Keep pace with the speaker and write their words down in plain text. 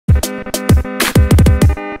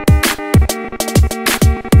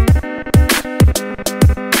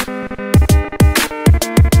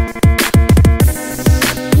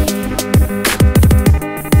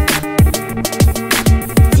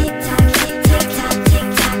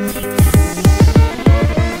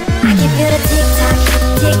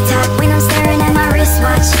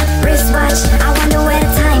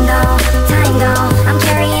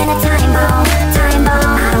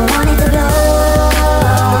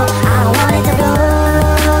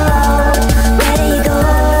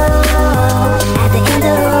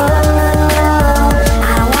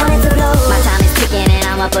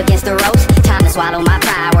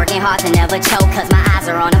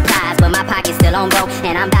still on broke.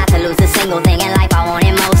 And I'm about to lose the single thing in life I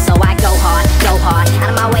wanted most. So I go hard, out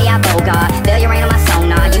of my way I bogart. Failure ain't on my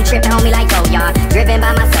sonar, you tripping homie like go yard. Driven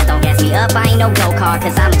by myself, don't gas me up, I ain't no go-kart.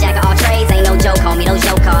 Cause I'm a jack of all trades, ain't no joke homie, those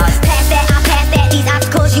joke cars. Pass that, I pass that, these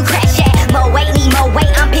obstacles you crash at. More weight, need more weight,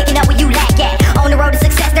 I'm picking up where you lack at. On the road to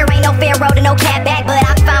success, there ain't no fair road and no cat back. But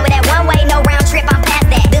I'm fine with that one way, no round trip, I'm past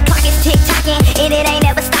that. The clock is tick-tocking, and it ain't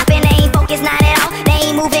never stopping. They ain't focused, not at all, they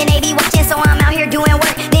ain't moving, they be watching. So I'm out here doing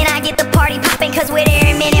work, then I get the party popping. Cause with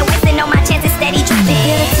every minute wasting, know my chances steady dropping.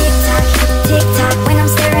 Tick-tock, tick-tock, when I'm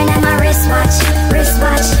staring at my wristwatch,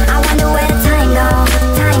 I wonder where the time go.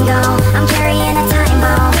 I'm carrying a time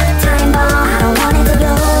bomb. I don't want it to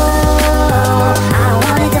blow,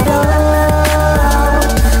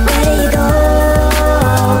 Where do you go?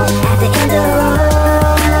 At the end of the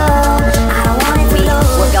road, I don't want it to blow.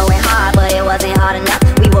 We were going hard, but it wasn't hard enough.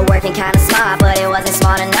 We were working kinda smart, but it wasn't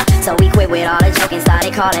smart enough. So we quit with all the joking,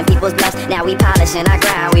 started calling people's bluffs. Now we polishing our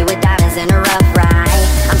grind, we were diamonds in the rough, right?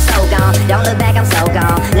 I'm so gone, don't look back, I'm so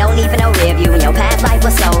gone. No need for no review, your past life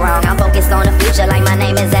was so wrong. I'm focused on the future like my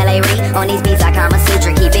name is L.A. Reid. On these beats I Kama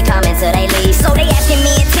Sutra, keep it coming till they leave. So they asking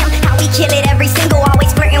me and Tim how we kill it every single,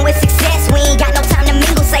 always flirting